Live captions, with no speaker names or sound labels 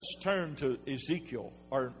turn to Ezekiel,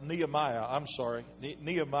 or Nehemiah. I'm sorry,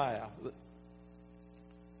 Nehemiah.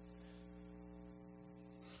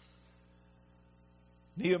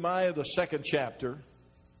 Nehemiah, the 2nd chapter.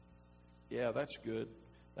 Yeah, that's good.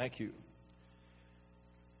 Thank you.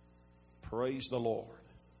 Praise the Lord.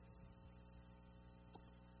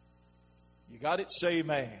 You got it? Say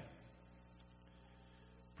amen.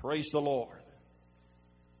 Praise the Lord.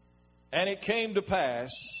 And it came to pass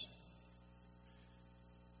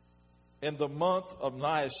in the month of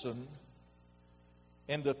Nisan,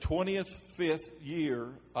 in the 25th year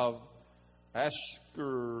of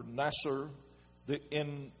Ashurnasir, the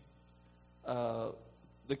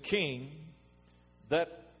king,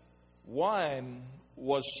 that wine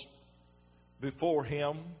was before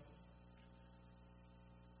him,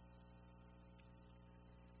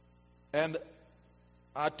 and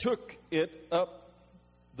I took it up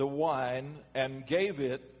the wine and gave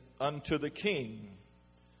it unto the king.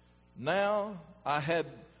 Now I had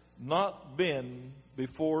not been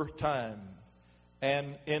before time,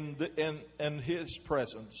 and in his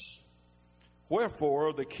presence.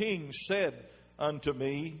 Wherefore the king said unto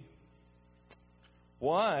me,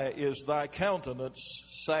 Why is thy countenance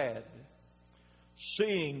sad,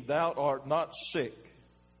 seeing thou art not sick?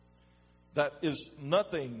 That is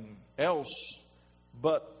nothing else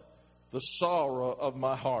but the sorrow of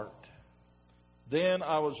my heart. Then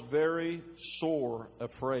I was very sore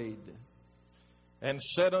afraid, and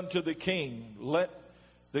said unto the king, Let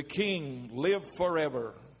the king live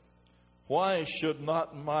forever. Why should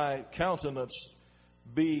not my countenance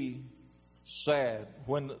be sad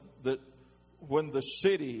when the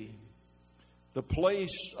city, the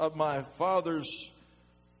place of my father's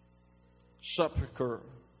sepulchre,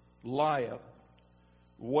 lieth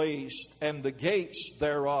waste, and the gates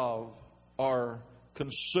thereof are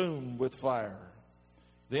consumed with fire?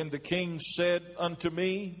 Then the king said unto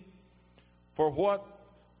me, For what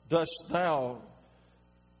dost thou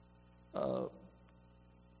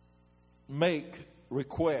make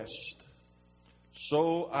request?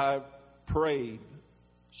 So I prayed.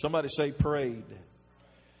 Somebody say prayed.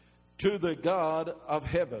 To the God of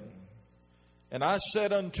heaven. And I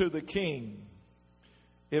said unto the king,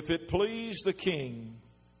 If it please the king,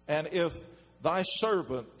 and if thy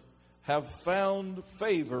servant have found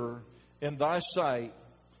favor in thy sight,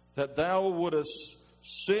 that thou wouldest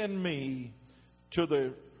send me to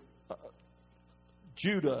the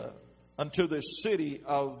Judah, unto the city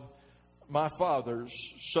of my father's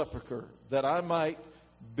sepulchre, that I might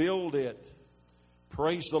build it.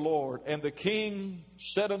 Praise the Lord. And the king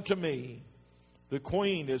said unto me, The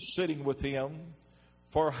queen is sitting with him.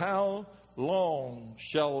 For how long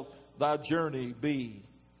shall thy journey be?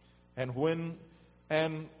 And when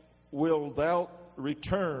and will thou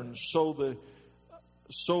return?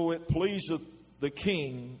 So it pleaseth the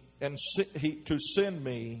king and to send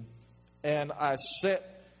me, and I set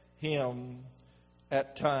him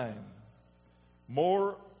at time.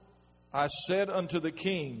 More, I said unto the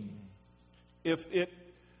king, If it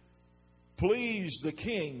please the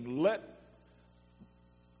king, let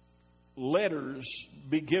letters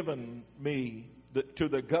be given me to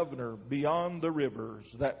the governor beyond the rivers,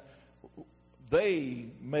 that they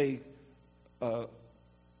may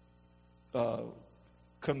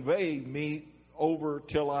convey me over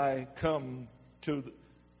till I come to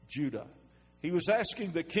Judah. He was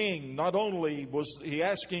asking the king, not only was he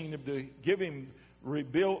asking him to give him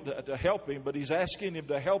rebuild, to help him, but he's asking him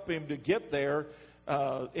to help him to get there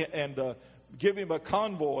and give him a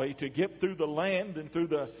convoy to get through the land and through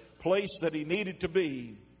the place that he needed to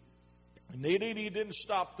be. And he didn't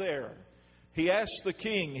stop there. He asked the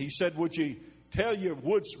king, he said, Would you tell your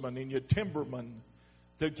woodsman and your timberman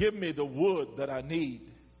to give me the wood that I need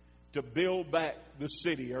to build back the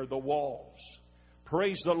city or the walls?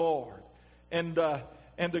 Praise the Lord. And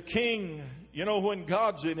the king, you know, when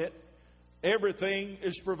God's in it, everything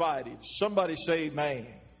is provided. Somebody say amen.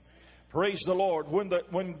 Praise the Lord.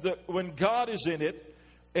 When God is in it,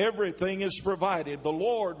 everything is provided. The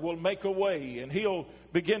Lord will make a way, and He'll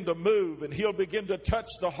begin to move, and He'll begin to touch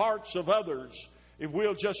the hearts of others. If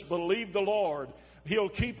we'll just believe the Lord, He'll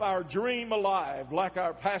keep our dream alive, like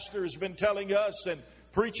our pastor has been telling us and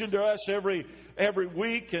preaching to us every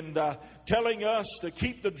week, and telling us to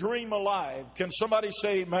keep the dream alive. Can somebody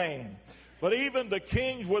say amen? But even the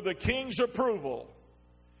king, with the king's approval,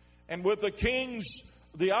 and with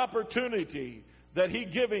the opportunity that he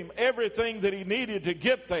give him everything that he needed to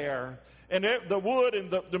get there, and the wood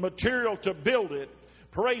and the material to build it,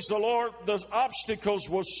 praise the Lord, the obstacles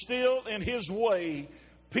was still in his way.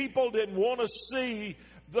 People didn't want to see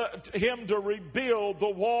him to rebuild the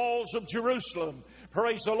walls of Jerusalem.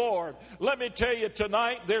 Praise the Lord. Let me tell you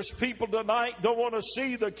tonight, there's people tonight don't want to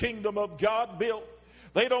see the kingdom of God built.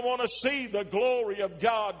 They don't want to see the glory of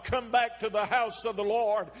God come back to the house of the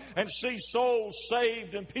Lord and see souls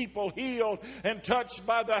saved and people healed and touched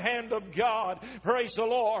by the hand of God. Praise the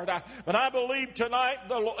Lord. But I believe tonight,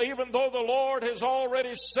 even though the Lord has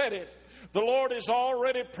already said it, the Lord has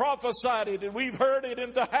already prophesied it, and we've heard it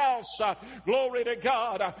in the house. Glory to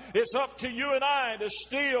God. It's up to you and I to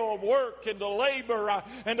still work and to labor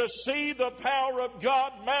and to see the power of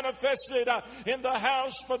God manifested in the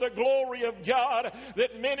house for the glory of God,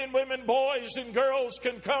 that men and women, boys and girls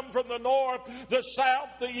can come from the north, the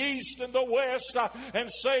south, the east, and the west and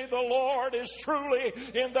say the Lord is truly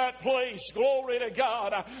in that place. Glory to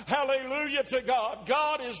God. Hallelujah to God.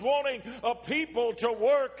 God is wanting a people to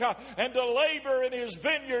work and to labor in His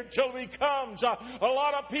vineyard till He comes. A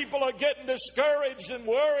lot of people are getting discouraged and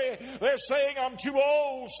worried. They're saying, I'm too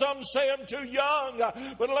old. Some say I'm too young.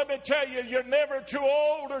 But let me tell you, you're never too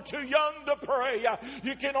old or too young to pray.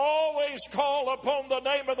 You can always call upon the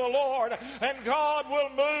name of the Lord, and God will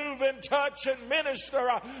move and touch and minister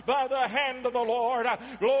by the hand of the Lord.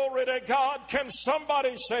 Glory to God. Can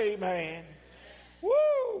somebody say amen?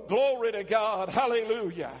 Woo! Glory to God.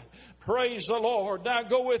 Hallelujah. Praise the Lord. Now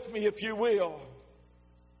go with me, if you will,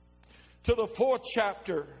 to the 4th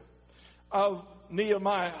chapter of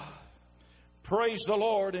Nehemiah. Praise the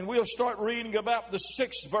Lord. And we'll start reading about the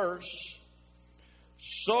 6th verse.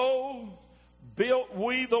 So built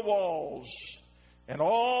we the walls, and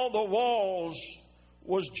all the walls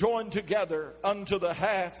was joined together unto the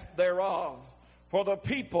half thereof. For the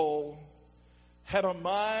people had a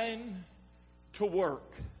mind to work.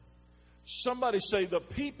 Somebody say, the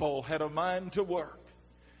people had a mind to work.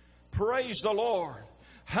 Praise the Lord.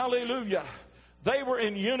 Hallelujah. They were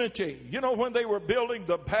in unity. You know, when they were building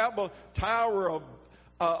the Tower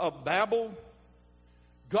of Babel,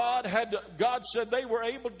 God said they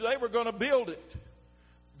were going to build it.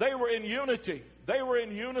 They were in unity. They were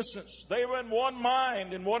in unison. They were in one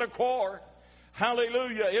mind, in one accord.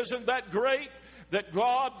 Hallelujah. Isn't that great? That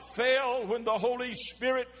God fell when the Holy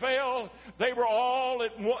Spirit fell. They were all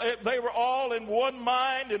in one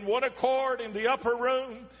mind, in one accord in the upper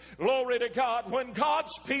room. Glory to God. When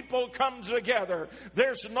God's people come together,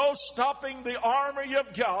 there's no stopping the army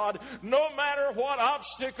of God. No matter what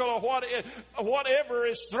obstacle or whatever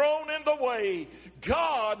is thrown in the way,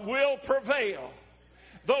 God will prevail.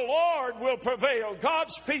 The Lord will prevail.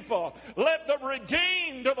 God's people, let the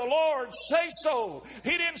redeemed of the Lord say so.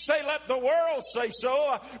 He didn't say let the world say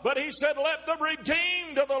so, but He said let the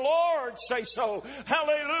redeemed of the Lord say so.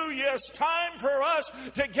 Hallelujah. It's time for us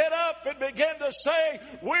to get up and begin to say,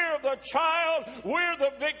 we're the child, we're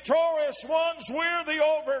the victorious ones, we're the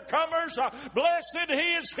overcomers. Blessed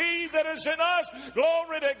is He that is in us.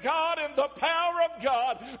 Glory to God, and the power of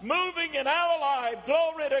God moving in our life.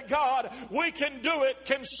 Glory to God. We can do it.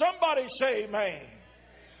 Can somebody say amen?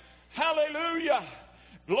 Hallelujah.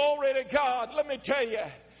 Glory to God. Let me tell you,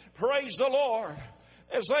 praise the Lord.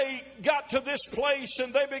 As they got to this place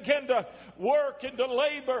and they began to work and to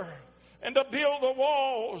labor and to build the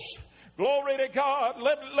walls. Glory to God.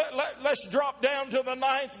 Let's drop down to the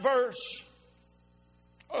 9th verse.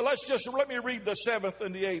 Or let me read the 7th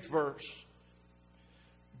and the 8th verse.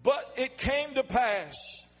 But it came to pass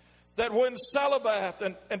that when Sanballat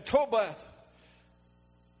and Tobiah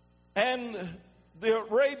and the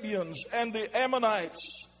Arabians and the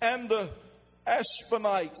Ammonites and the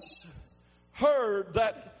Aspanites heard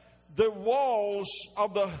that the walls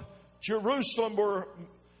of the Jerusalem were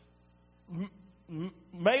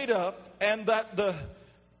made up and that the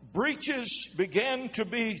breaches began to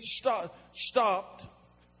be stopped,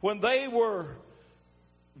 when they were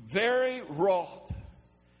very wroth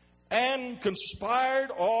and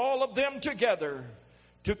conspired all of them together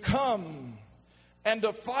to come and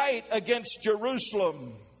to fight against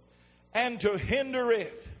Jerusalem and to hinder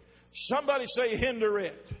it. Somebody say hinder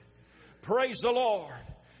it. Praise the Lord.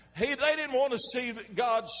 They didn't want to see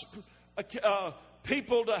God's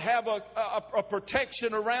people to have a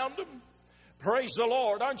protection around them. Praise the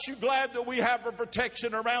Lord. Aren't you glad that we have a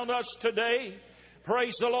protection around us today?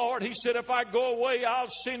 Praise the Lord. He said, if I go away, I'll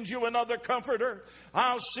send you another comforter.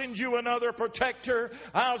 I'll send you another protector.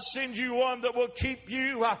 I'll send you one that will keep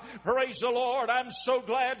you. Praise the Lord. I'm so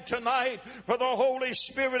glad tonight for the Holy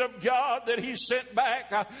Spirit of God that He sent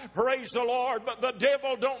back. Praise the Lord. But the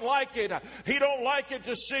devil don't like it. He don't like it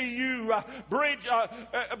to see you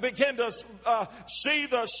begin to see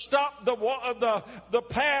the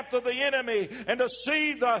path of the enemy, and to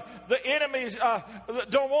see the enemies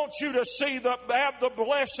don't want you to see the have the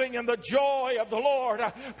blessing and the joy of the Lord,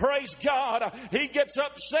 praise God, he gets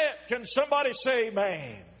upset. Can somebody say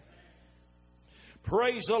amen?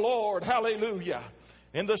 Praise the Lord. Hallelujah.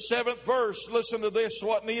 In the 7th verse, listen to this,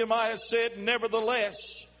 what Nehemiah said. Nevertheless,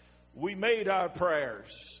 we made our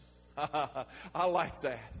prayers. I like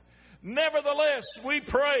that. Nevertheless, we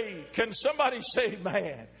prayed. Can somebody say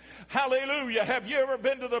amen? Hallelujah. Have you ever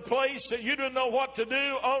been to the place that you didn't know what to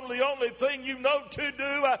do? Only thing you know to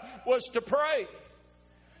do was to pray.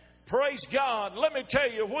 Praise God. Let me tell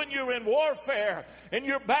you, when you're in warfare and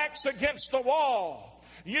your back's against the wall,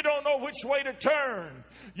 you don't know which way to turn.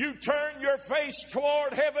 You turn your face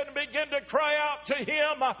toward heaven and begin to cry out to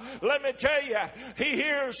Him. Let me tell you, He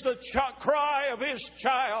hears the cry of His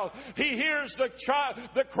child. He hears the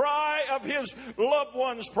cry of His loved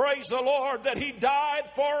ones. Praise the Lord, that He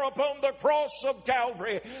died for upon the cross of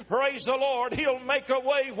Calvary. Praise the Lord. He'll make a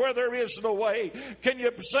way where there is no way. Can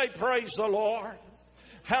you say praise the Lord?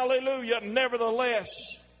 Hallelujah. Nevertheless,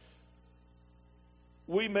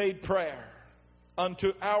 we made prayer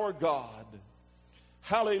unto our God.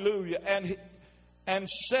 Hallelujah. And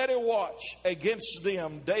set a watch against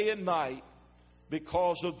them day and night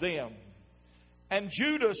because of them. And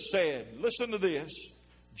Judah said, listen to this.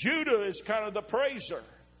 Judah is kind of the praiser.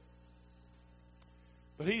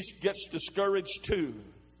 But he gets discouraged too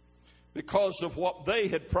because of what they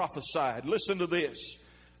had prophesied. Listen to this.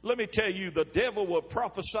 Let me tell you, the devil will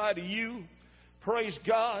prophesy to you, praise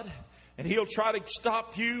God, and he'll try to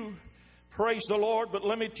stop you, praise the Lord. But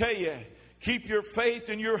let me tell you, keep your faith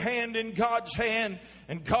and your hand in God's hand,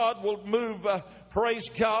 and God will move, praise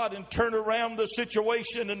God, and turn around the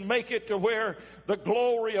situation and make it to where the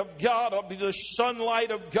glory of God, the sunlight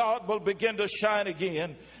of God will begin to shine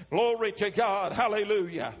again. Glory to God.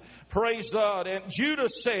 Hallelujah. Praise God. And Judah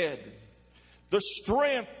said, the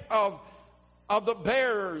strength of the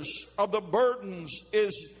bearers of the burdens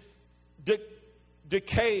is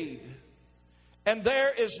decayed, and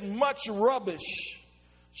there is much rubbish,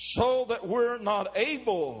 so that we're not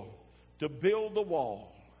able to build the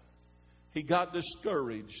wall. He got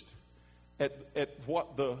discouraged at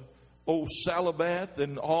what the old Salabath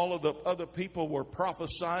and all of the other people were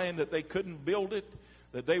prophesying, that they couldn't build it,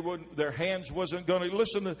 that they wouldn't, their hands wasn't going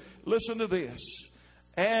to. Listen to this.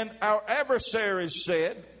 And our adversaries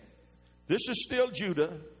said, this is still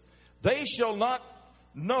Judah, they shall not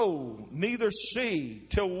know, neither see,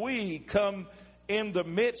 till we come in the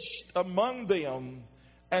midst among them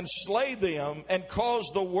and slay them and cause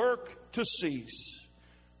the work to cease.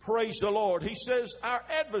 Praise the Lord. He says our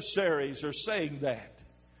adversaries are saying that.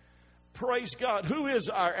 Praise God. Who is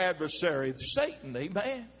our adversary? Satan.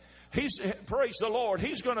 Amen. Praise the Lord.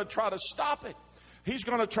 He's going to try to stop it. He's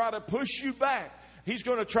going to try to push you back. He's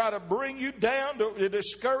going to try to bring you down, to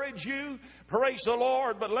discourage you. Praise the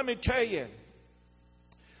Lord. But let me tell you,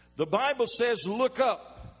 the Bible says, look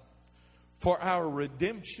up, for our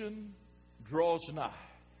redemption draws nigh.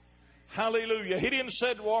 Hallelujah. He didn't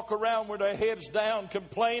say walk around with their heads down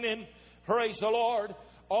complaining, praise the Lord,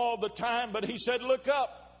 all the time. But he said, look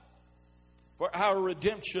up, for our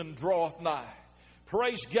redemption draweth nigh.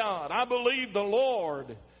 Praise God. I believe the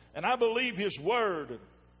Lord, and I believe His Word.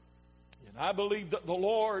 And I believe that the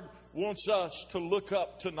Lord wants us to look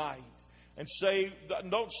up tonight and say,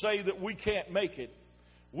 don't say that we can't make it.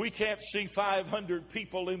 We can't see 500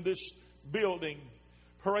 people in this building,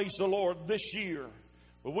 praise the Lord, this year.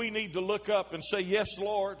 But we need to look up and say, yes,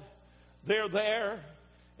 Lord, they're there,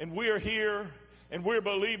 and we're here, and we're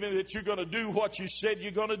believing that you're going to do what you said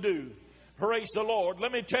you're going to do. Praise the Lord.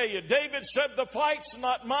 Let me tell you, David said, the fight's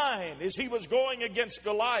not mine, as he was going against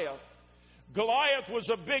Goliath. Goliath was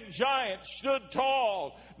a big giant, stood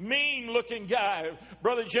tall, mean-looking guy,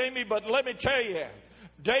 Brother Jamie. But let me tell you,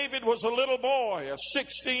 David was a little boy, a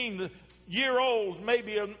 16-year-old,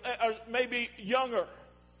 maybe younger.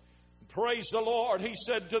 Praise the Lord. He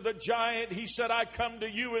said to the giant, he said, I come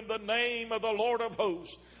to you in the name of the Lord of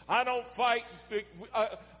hosts. I don't fight.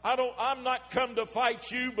 I'm not come to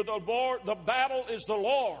fight you, but the battle is the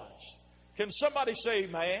Lord's. Can somebody say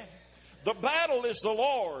amen? The battle is the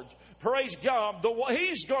Lord's. Praise God.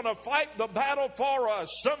 He's going to fight the battle for us.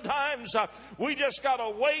 Sometimes we just got to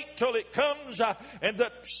wait till it comes and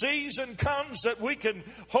the season comes that we can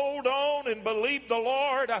hold on and believe the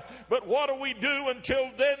Lord. But what do we do until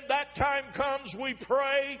then? That time comes, we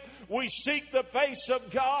pray, we seek the face of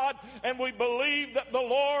God, and we believe that the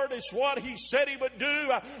Lord is what He said He would do.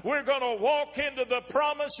 We're going to walk into the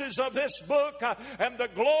promises of this book, and the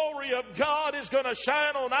glory of God is going to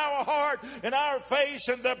shine on our heart and our face,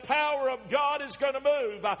 and the power of God is going to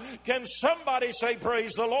move. Can somebody say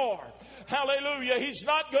praise the Lord? Hallelujah. He's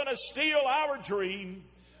not going to steal our dream.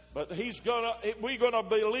 But we're gonna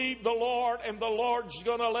believe the Lord, and the Lord's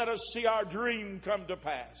gonna let us see our dream come to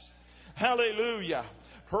pass. Hallelujah.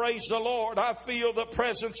 Praise the Lord. I feel the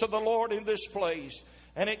presence of the Lord in this place.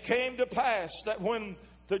 And it came to pass that when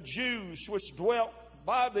the Jews which dwelt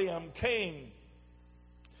by them came,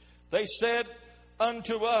 they said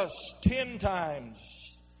unto us 10 times,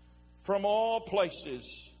 from all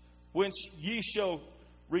places whence ye shall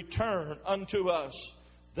return unto us,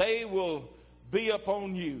 they will be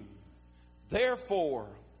upon you. Therefore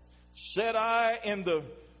said I in the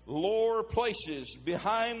lower places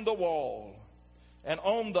behind the wall, and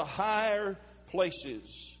on the higher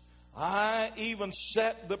places, I even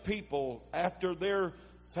set the people after their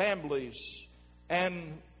families,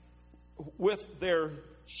 and with their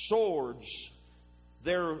swords,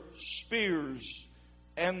 their spears,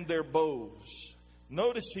 and their bows.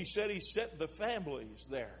 Notice he said he set the families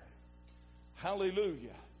there.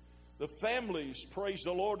 Hallelujah. The families, praise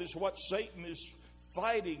the Lord, is what Satan is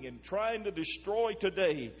fighting and trying to destroy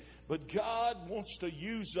today. But God wants to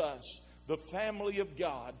use us, the family of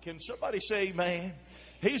God. Can somebody say amen?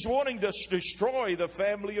 He's wanting to destroy the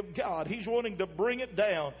family of God. He's wanting to bring it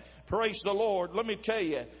down. Praise the Lord. Let me tell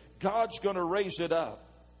you, God's going to raise it up.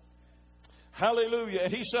 Hallelujah.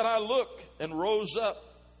 And he said, I looked and rose up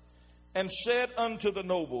and said unto the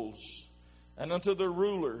nobles and unto the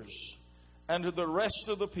rulers and to the rest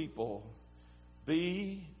of the people,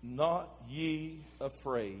 be not ye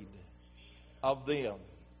afraid of them.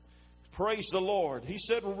 Praise the Lord. He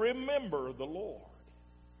said, remember the Lord.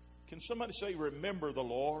 Can somebody say, remember the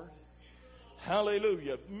Lord?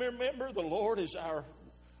 Hallelujah. Remember the Lord is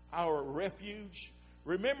our refuge.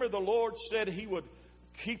 Remember the Lord said he would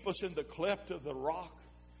keep us in the cleft of the rock,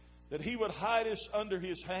 that he would hide us under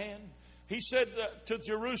his hand. He said to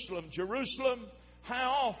Jerusalem, Jerusalem,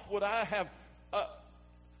 how oft would I have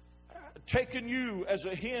taken you as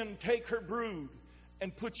a hen take her brood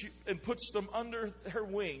and puts them under her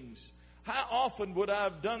wings? How often would I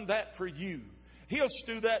have done that for you? He'll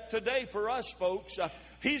do that today for us, folks.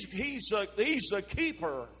 He's a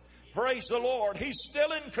keeper. Praise the Lord. He's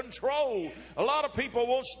still in control. A lot of people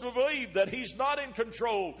want to believe that he's not in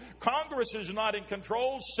control. Congress is not in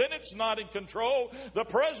control. Senate's not in control. The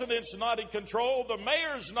president's not in control. The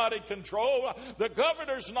mayor's not in control. The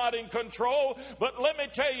governor's not in control. But let me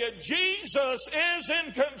tell you, Jesus is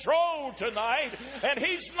in control tonight, and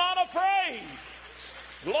he's not afraid.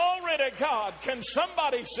 Glory to God. Can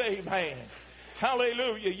somebody say amen?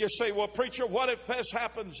 Hallelujah. You say, well, preacher, what if this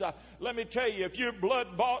happens? Let me tell you, if you're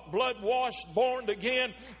blood bought, blood washed, born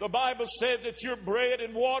again, the Bible said that your bread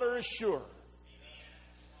and water is sure.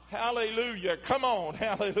 Hallelujah. Come on.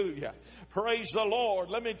 Hallelujah. Praise the Lord.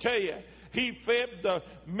 Let me tell you, he fed the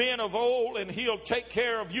men of old, and he'll take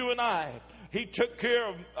care of you and I. He took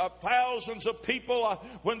care of thousands of people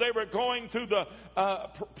when they were going through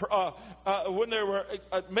when they were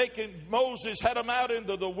making, Moses had them out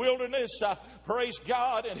into the wilderness. Praise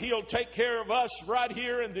God. And he'll take care of us right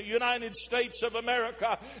here in the United States of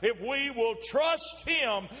America if we will trust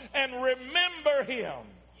him and remember him.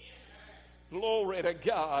 Glory to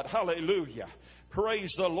God. Hallelujah.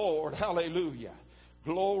 Praise the Lord. Hallelujah.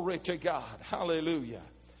 Glory to God. Hallelujah.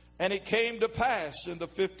 And it came to pass in the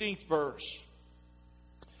 15th verse.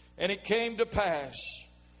 And it came to pass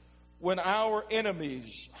when our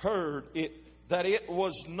enemies heard it, that it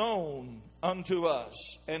was known unto us,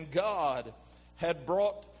 and God had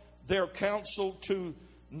brought their counsel to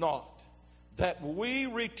naught, that we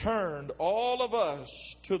returned all of us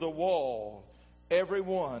to the wall, every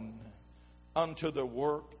one unto the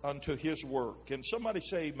work, unto his work. Can somebody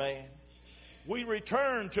say amen? We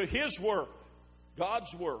return to his work.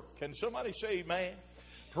 God's work. Can somebody say amen?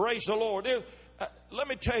 Praise the Lord. Let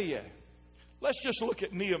me tell you, let's just look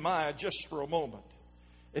at Nehemiah just for a moment.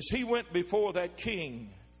 As he went before that king,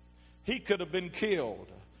 he could have been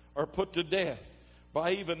killed or put to death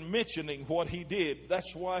by even mentioning what he did.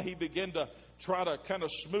 That's why he began to try to kind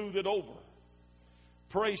of smooth it over.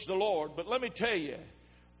 Praise the Lord. But let me tell you,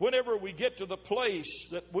 whenever we get to the place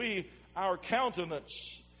that our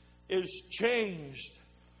countenance is changed,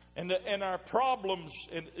 and our problems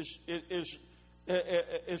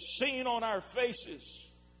is seen on our faces,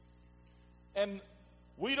 and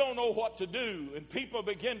we don't know what to do, and people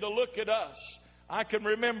begin to look at us. I can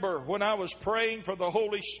remember when I was praying for the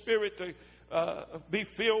Holy Spirit to be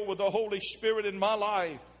filled with the Holy Spirit in my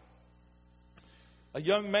life. A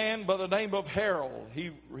young man by the name of Harold,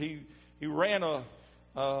 he ran a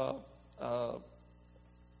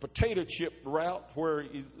potato chip route where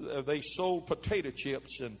they sold potato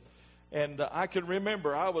chips, and I can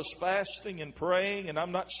remember I was fasting and praying, and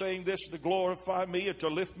I'm not saying this to glorify me or to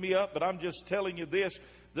lift me up, but I'm just telling you this.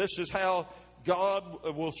 this is how God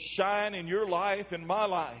will shine in your life and my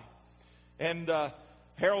life. And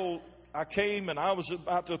Harold, I came and I was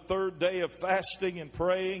about the third day of fasting and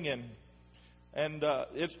praying, and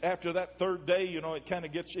it's after that third day, you know, it kind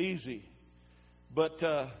of gets easy. But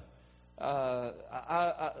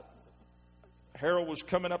Harold was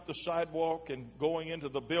coming up the sidewalk and going into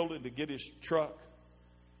the building to get his truck,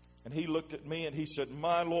 and he looked at me and he said,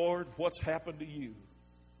 "My Lord, what's happened to you?"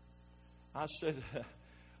 I said,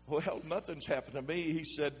 "Well, nothing's happened to me." He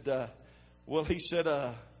said,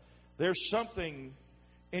 "There's something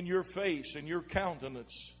in your face, in your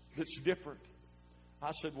countenance, that's different."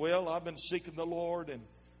 I said, "Well, I've been seeking the Lord, and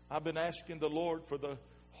I've been asking the Lord for the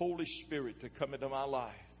Holy Spirit to come into my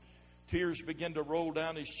life." Tears began to roll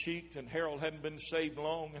down his cheeks, and Harold hadn't been saved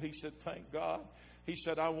long, and he said, "Thank God." He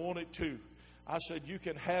said, "I want it too." I said, "You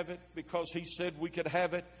can have it," because he said we could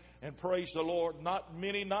have it. And praise the Lord, not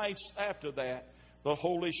many nights after that, the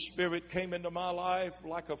Holy Spirit came into my life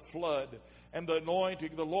like a flood, and the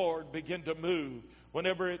anointing of the Lord began to move.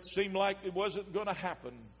 Whenever it seemed like it wasn't going to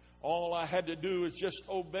happen, all I had to do is just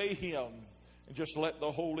obey Him and just let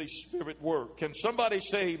the Holy Spirit work. Can somebody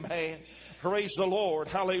say amen? Praise the Lord.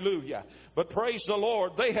 Hallelujah. But praise the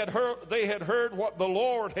Lord, they had heard what the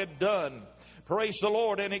Lord had done. Praise the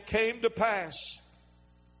Lord. And it came to pass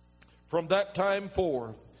from that time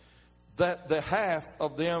forth that the half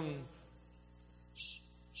of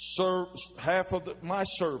my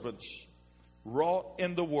servants wrought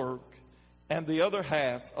in the work, and the other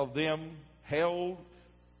half of them held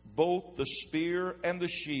both the spear and the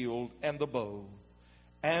shield and the bow.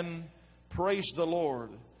 And praise the Lord.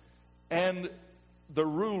 And the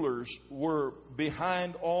rulers were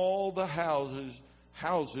behind all the houses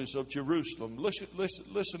of Jerusalem.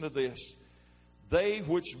 Listen to this. They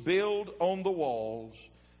which build on the walls,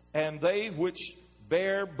 and they which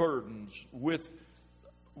bear burdens with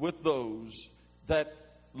those that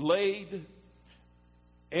laid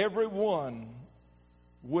every one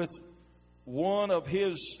with one of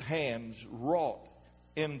his hands wrought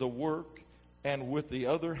in the work, and with the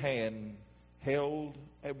other hand held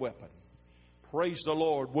a weapon. Praise the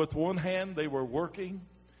Lord. With one hand they were working,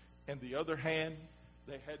 and the other hand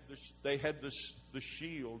they had the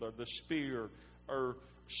shield or the spear or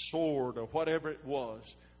sword or whatever it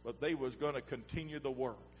was, but they was going to continue the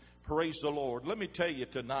work. Praise the Lord. Let me tell you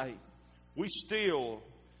tonight, you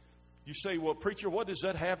say, "Well, preacher, what does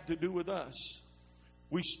that have to do with us?"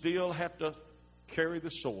 We still have to carry the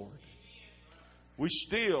sword. We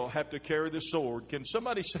still have to carry the sword. Can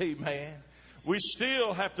somebody say amen? We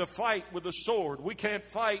still have to fight with the sword. We can't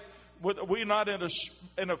fight we're not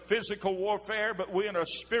in a physical warfare, but we're in a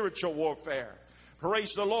spiritual warfare.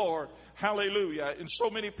 Praise the Lord. Hallelujah. And so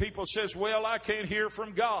many people says, "Well, I can't hear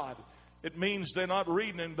from God." It means they're not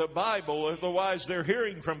reading the Bible, otherwise they're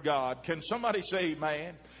hearing from God. Can somebody say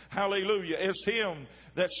amen? Hallelujah. It's Him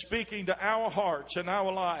that's speaking to our hearts and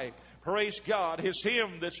our life. Praise God. It's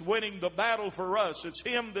Him that's winning the battle for us. It's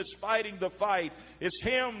Him that's fighting the fight. It's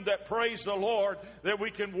Him that, praise the Lord, that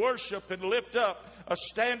we can worship and lift up a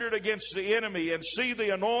standard against the enemy and see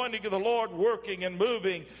the anointing of the Lord working and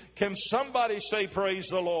moving. Can somebody say praise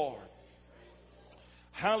the Lord?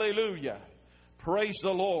 Hallelujah. Praise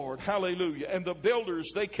the Lord. Hallelujah. And the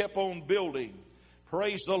builders, they kept on building.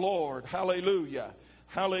 Praise the Lord. Hallelujah.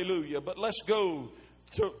 Hallelujah. But let's go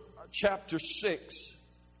to chapter 6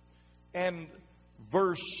 and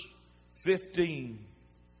verse 15.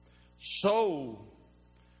 So,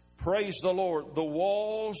 praise the Lord, the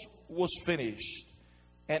walls was finished,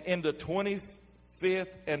 and in the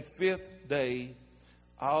 25th and 5th day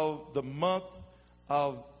of the month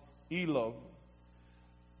of Elul,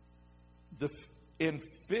 in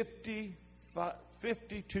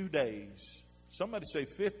 52 days, somebody say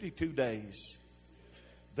 52 days,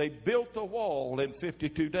 they built the wall in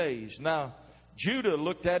 52 days. Now, Judah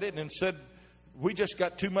looked at it and said, "We just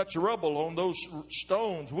got too much rubble on those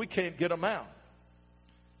stones. We can't get them out."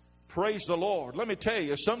 Praise the Lord. Let me tell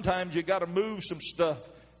you, sometimes you got to move some stuff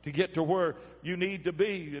to get to where you need to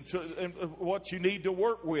be and what you need to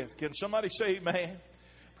work with. Can somebody say amen?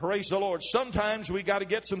 Praise the Lord. Sometimes we got to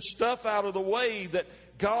get some stuff out of the way that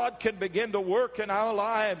God can begin to work in our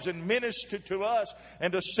lives and minister to us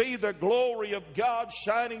and to see the glory of God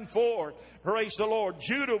shining forth. Praise the Lord.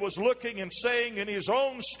 Judah was looking and saying in his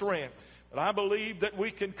own strength, but I believe that we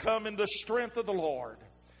can come in the strength of the Lord.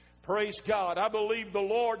 Praise God. I believe the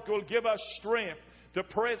Lord will give us strength to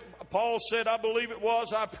press. Paul said, I believe it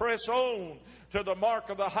was, I press on to the mark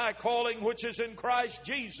of the high calling which is in Christ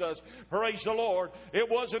Jesus. Praise the Lord. It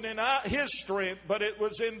wasn't in his strength, but it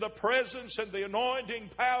was in the presence and the anointing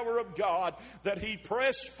power of God that he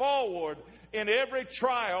pressed forward in every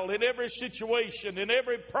trial, in every situation, in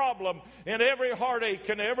every problem, in every heartache,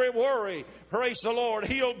 and every worry. Praise the Lord.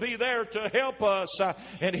 He'll be there to help us,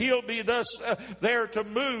 and He'll be there to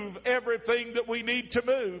move everything that we need to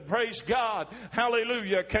move. Praise God.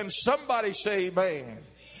 Hallelujah. Can somebody say amen?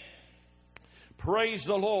 Praise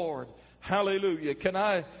the Lord. Hallelujah. Can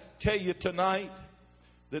I tell you tonight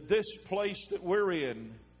that this place that we're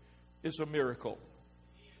in is a miracle?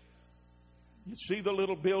 You see the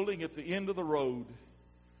little building at the end of the road.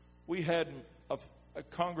 We had a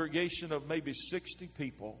congregation of maybe 60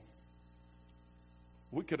 people.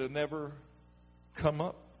 We could have never come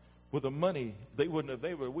up with the money. We went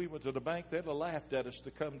to the bank, they'd have laughed at us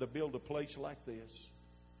to come to build a place like this.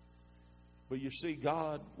 But you see,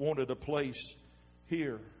 God wanted a place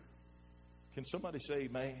here. Can somebody say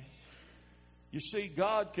amen? You see,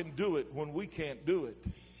 God can do it when we can't do it.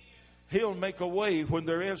 He'll make a way when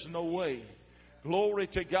there is no way. Glory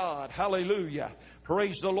to God. Hallelujah.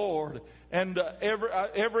 Praise the Lord. And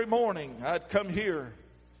every morning I'd come here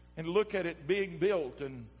and look at it being built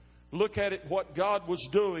and look at it, what God was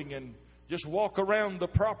doing, and just walk around the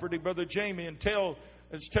property, Brother Jamie, and tell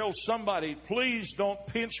somebody, please don't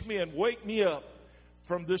pinch me and wake me up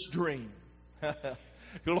from this dream.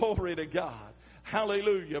 Glory to God.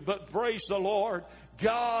 Hallelujah. But praise the Lord,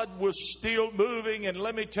 God was still moving. And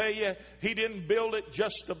let me tell you, He didn't build it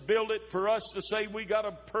just to build it for us to say we got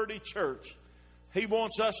a pretty church. He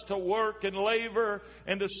wants us to work and labor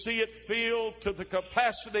and to see it filled to the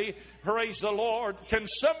capacity. Praise the Lord. Can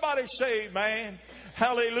somebody say amen?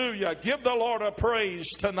 Hallelujah. Give the Lord a praise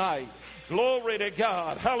tonight. Glory to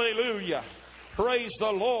God. Hallelujah. Praise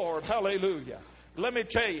the Lord. Hallelujah. Let me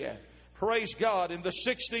tell you, praise God. In the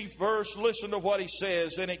 16th verse, listen to what he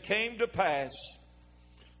says. And it came to pass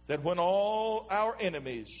that when all our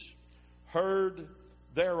enemies heard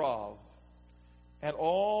thereof, and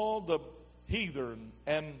all the heathen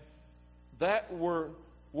and that were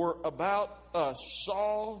about us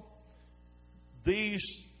saw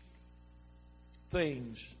these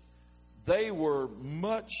things, they were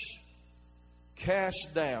much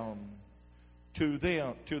cast down to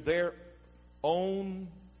their own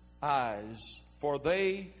eyes, for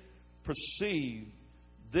they perceived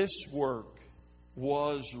this work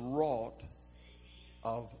was wrought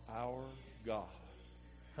of our God.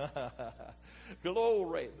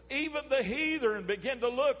 Glory. Even the heathen began to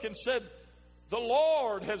look and said, the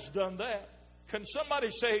Lord has done that. Can somebody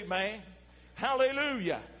say amen?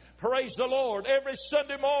 Hallelujah. Praise the Lord. Every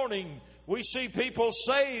Sunday morning we see people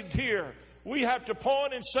saved here. We have to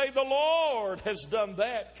point and say, the Lord has done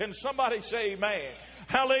that. Can somebody say amen?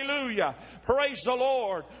 Hallelujah. Praise the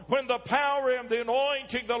Lord. When the power and the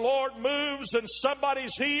anointing, the Lord moves and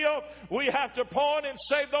somebody's healed, we have to point and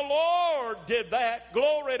say, the Lord did that.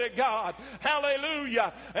 Glory to God.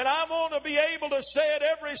 Hallelujah. And I want to be able to say it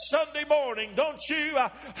every Sunday morning, don't you?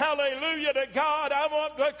 Hallelujah to God. I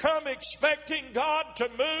want to come expecting God to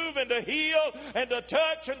move and to heal and to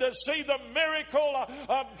touch and to see the miracle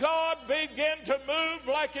of God begin to move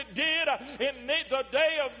like it did in the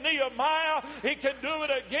day of Nehemiah. He can do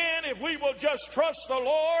it again if we will just trust the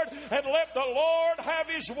Lord and let the Lord have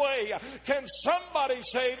His way. Can somebody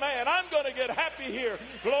say, man, I'm going to get happy here.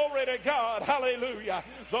 Glory to God. Hallelujah.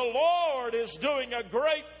 The Lord is doing a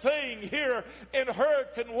great thing here in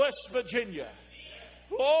Hurricane, West Virginia.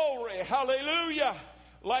 Glory. Hallelujah.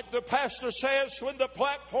 Like the pastor says,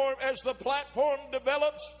 as the platform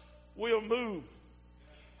develops, we'll move.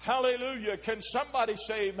 Hallelujah. Can somebody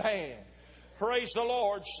say amen? Praise the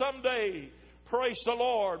Lord. Someday, praise the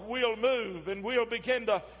Lord, we'll move and we'll begin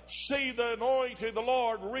to see the anointing of the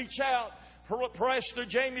Lord reach out. Pastor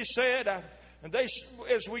Jamie said,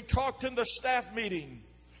 as we talked in the staff meeting,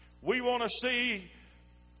 we want to see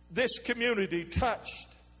this community touched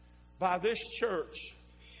by this church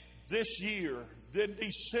this year, then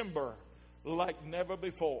December, like never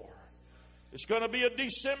before. It's going to be a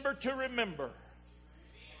December to remember.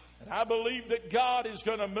 And I believe that God is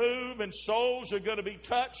going to move and souls are going to be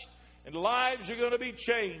touched and lives are going to be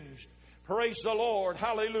changed. Praise the Lord.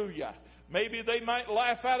 Hallelujah. Maybe they might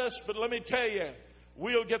laugh at us, but let me tell you,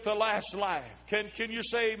 we'll get the last laugh. Can you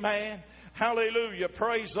say amen? Hallelujah.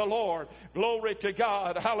 Praise the Lord. Glory to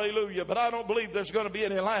God. Hallelujah. But I don't believe there's going to be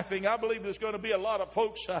any laughing. I believe there's going to be a lot of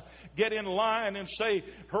folks get in line and say,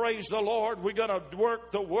 praise the Lord. We're going to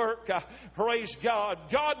work the work. Praise God.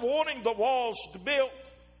 God wanting the walls to build.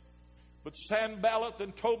 But Sanballat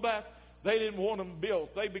and Tobiah, they didn't want them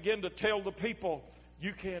built. They began to tell the people,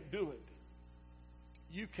 you can't do it.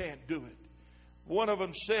 You can't do it. One of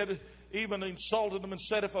them said, even insulted them and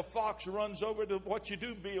said, if a fox runs over it, what you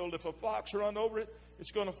do build, if a fox run over it,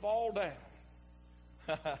 it's going to fall down.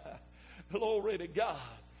 Glory to God.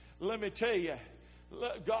 Let me tell you,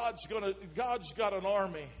 God's got an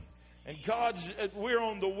army. And we're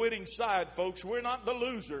on the winning side, folks. We're not the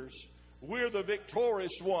losers. We're the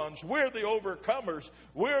victorious ones. We're the overcomers.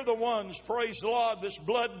 We're the ones, praise the Lord, that's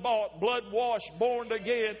blood-bought, blood-washed, born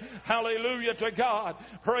again. Hallelujah to God.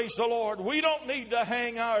 Praise the Lord. We don't need to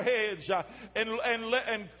hang our heads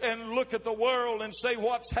and look at the world and say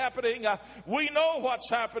what's happening. We know what's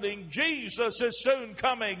happening. Jesus is soon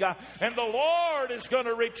coming, and the Lord is going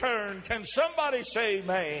to return. Can somebody say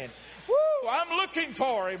amen? Woo, I'm looking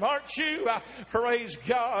for Him, aren't you? Praise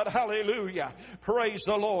God. Hallelujah. Praise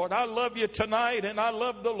the Lord. I love you tonight, and I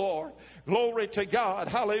love the Lord. Glory to God.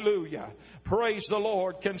 Hallelujah. Praise the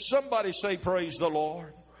Lord. Can somebody say praise the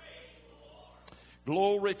Lord?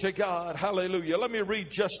 Glory to God. Hallelujah. Let me read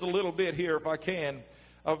just a little bit here, if I can,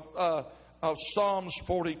 of Psalms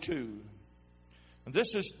 42. And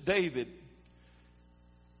this is David.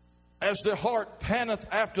 As the hart panteth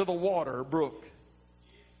after the water brook,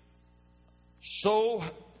 so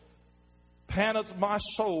panteth my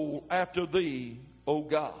soul after thee, O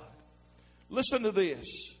God. Listen to this.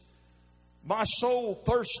 My soul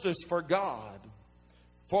thirsteth for God,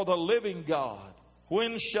 for the living God.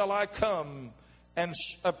 When shall I come and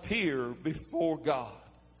appear before God?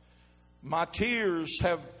 My tears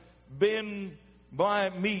have been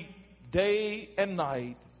my meat day and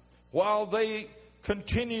night, while they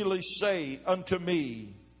continually say unto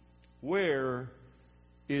me, where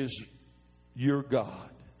is your God?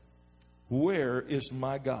 Where is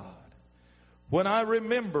my God? When I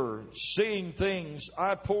remember seeing things,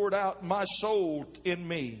 I poured out my soul in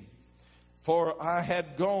me, for I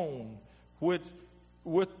had gone with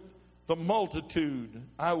the multitude.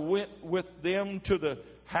 I went with them to the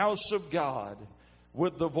house of God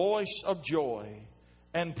with the voice of joy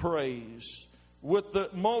and praise, with the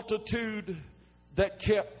multitude that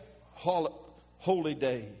kept holy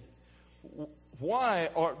day. Why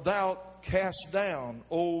art thou cast down,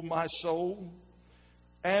 O my soul?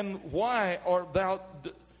 And why art thou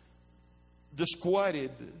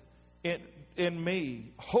disquieted in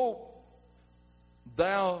me? Hope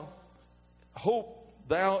thou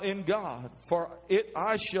in God, for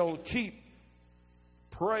I shall keep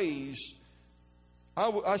praise.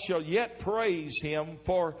 I shall yet praise Him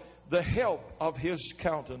for the help of His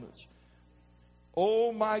countenance.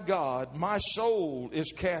 O my God, my soul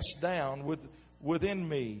is cast down within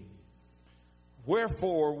me.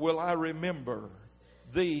 Wherefore will I remember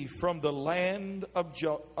thee from the land of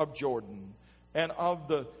Jordan, and of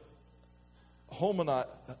the Hermonites,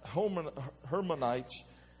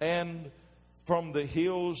 and from the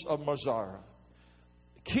hills of Mizar.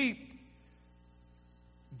 Keep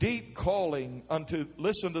deep calling unto,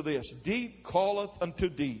 listen to this, deep calleth unto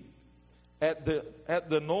deep at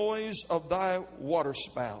the noise of thy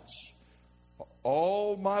waterspouts.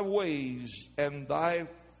 All my ways and thy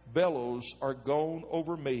bellows are gone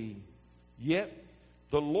over me. Yet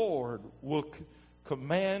the Lord will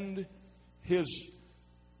command His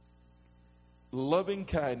loving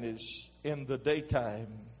kindness in the daytime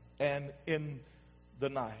and in the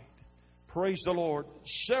night. Praise the Lord.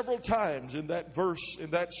 Several times in that verse, in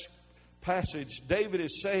that passage, David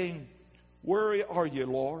is saying, where are you,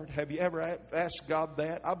 Lord? Have you ever asked God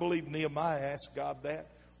that? I believe Nehemiah asked God that.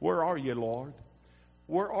 Where are you, Lord?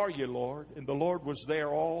 Where are you, Lord? And the Lord was there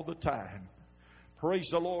all the time. Praise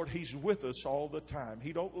the Lord. He's with us all the time.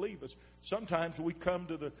 He don't leave us. Sometimes we come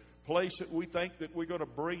to the place that we think that we're going to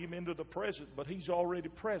bring Him into the present, but He's already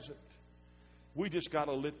present. We just got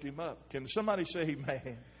to lift Him up. Can somebody say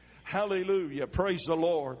amen? Hallelujah. Praise the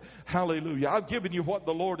Lord. Hallelujah. I've given you what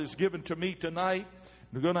the Lord has given to me tonight.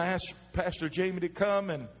 We're going to ask Pastor Jamie to come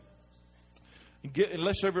and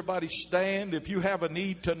let's everybody stand. If you have a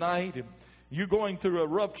need tonight, and you're going through a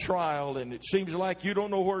rough trial, and it seems like you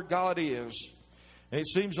don't know where God is, and it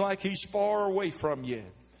seems like He's far away from you,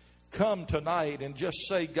 come tonight and just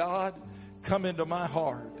say, God, come into my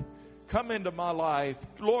heart. Come into my life.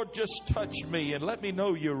 Lord, just touch me and let me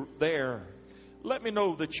know you're there. Let me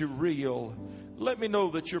know that you're real. Let me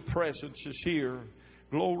know that your presence is here.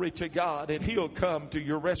 Glory to God. And He'll come to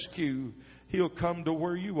your rescue. He'll come to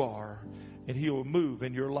where you are. And He'll move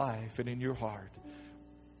in your life and in your heart.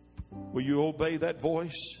 Will you obey that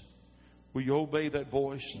voice? Will you obey that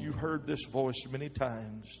voice? You've heard this voice many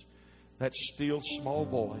times. That still small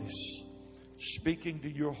voice speaking to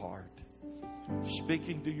your heart,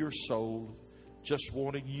 speaking to your soul, just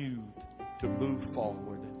wanting you to move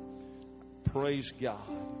forward. Praise God.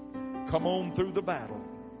 Come on through the battle,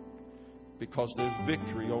 because there's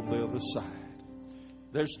victory on the other side.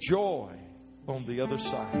 There's joy on the other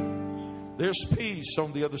side. There's peace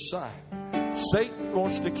on the other side. Satan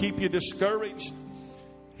wants to keep you discouraged.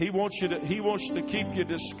 He wants to keep you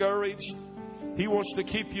discouraged. He wants to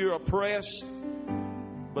keep you oppressed.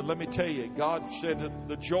 But let me tell you, God said that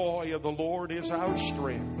the joy of the Lord is our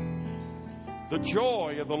strength. The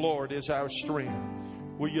joy of the Lord is our strength.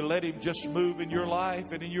 Will you let Him just move in your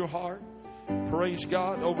life and in your heart? Praise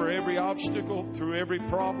God, over every obstacle, through every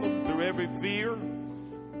problem, through every fear,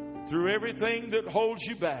 through everything that holds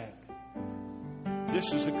you back.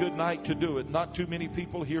 This is a good night to do it. Not too many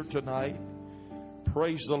people here tonight.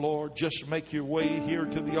 Praise the Lord. Just make your way here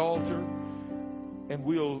to the altar, and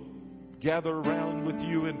we'll gather around with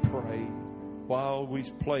you and pray while we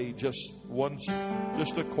play just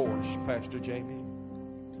a chorus, Pastor Jamie.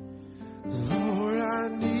 Lord, I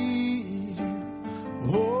need you.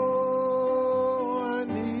 Oh, I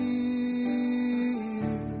need you.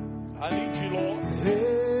 I need you, Lord.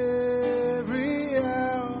 Every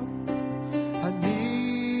hour, I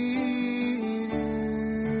need you.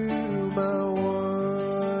 My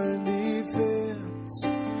one defense.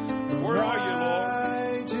 Where are you, Lord?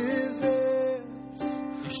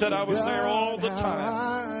 You said I was there all the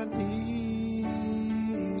time.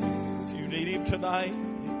 If you need Him tonight,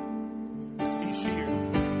 He's here.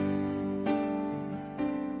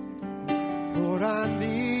 Lord, I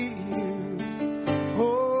need you.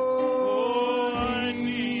 Oh, I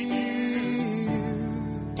need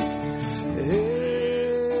you.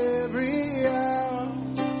 Every hour,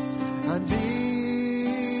 I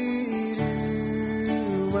need you.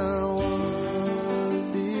 My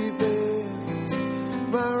one defense,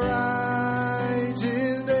 my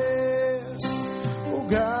righteousness. Oh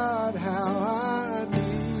God, how I need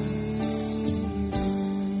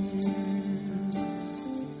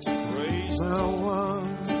Praise the my Lord.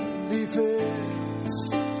 one defense,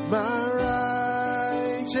 my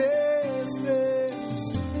righteousness.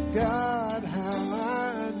 God, how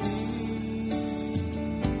I need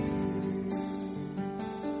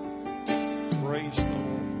Praise the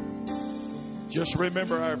Lord. Just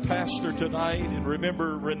remember our pastor tonight, and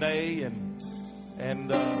remember Renee, and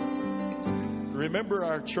remember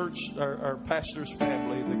our church, our pastor's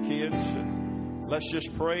family, the kids. And let's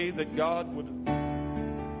just pray that God would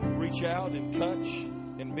reach out and touch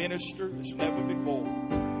and minister as never before.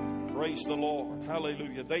 Praise the Lord.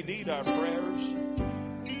 Hallelujah. They need our prayers.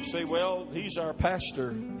 You say, well, he's our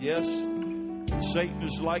pastor. Yes. Satan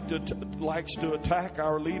likes to attack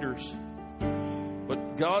our leaders.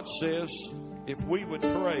 But God says if we would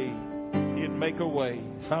pray, He'd make a way.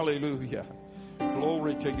 Hallelujah.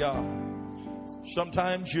 Glory to God.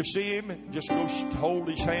 Sometimes you see him, just go hold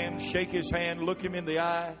his hand, shake his hand, look him in the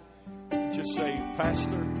eye. Just say,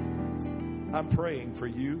 Pastor, I'm praying for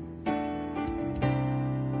you.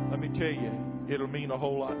 Let me tell you, it'll mean a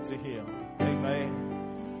whole lot to him.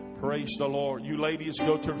 Amen. Praise the Lord. You ladies,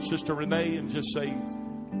 go to Sister Renee and just say,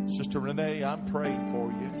 Sister Renee, I'm praying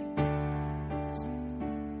for you.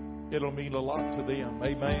 It'll mean a lot to them.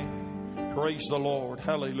 Amen. Praise the Lord.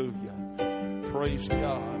 Hallelujah. Praise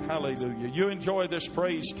God. Hallelujah. You enjoy this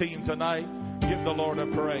praise team tonight. Give the Lord a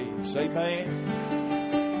praise. Amen.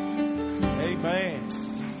 Amen.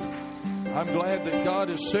 I'm glad that God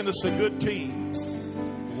has sent us a good team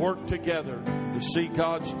to work together to see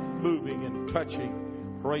God's moving and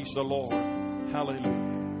touching. Praise the Lord. Hallelujah.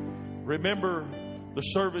 Remember the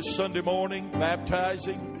service Sunday morning,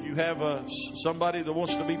 baptizing. If you have somebody that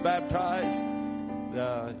wants to be baptized,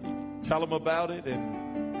 tell them about it and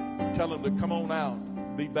tell them to come on out,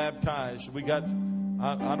 be baptized. We got,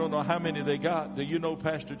 I don't know how many they got. Do you know,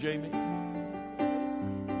 Pastor Jamie?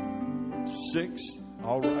 6?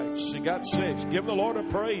 All right. She got 6. Give the Lord a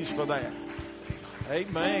praise for that.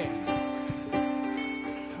 Amen.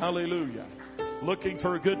 Hallelujah. Looking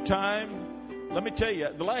for a good time? Let me tell you,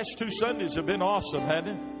 the last 2 Sundays have been awesome, hasn't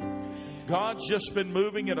it? God's just been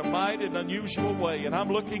moving in a mighty and unusual way. And I'm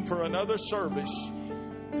looking for another service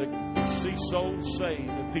to see souls saved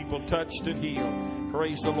and people touched and healed.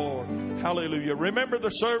 Praise the Lord. Hallelujah. Remember the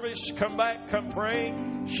service. Come back, come pray,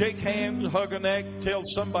 shake hands, hug a neck, tell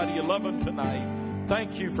somebody you love them tonight.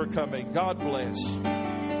 Thank you for coming. God bless.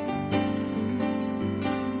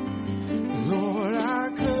 Lord, I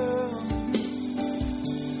come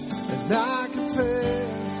and I confess,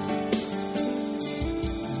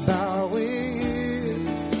 bowing here,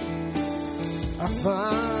 I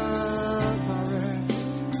find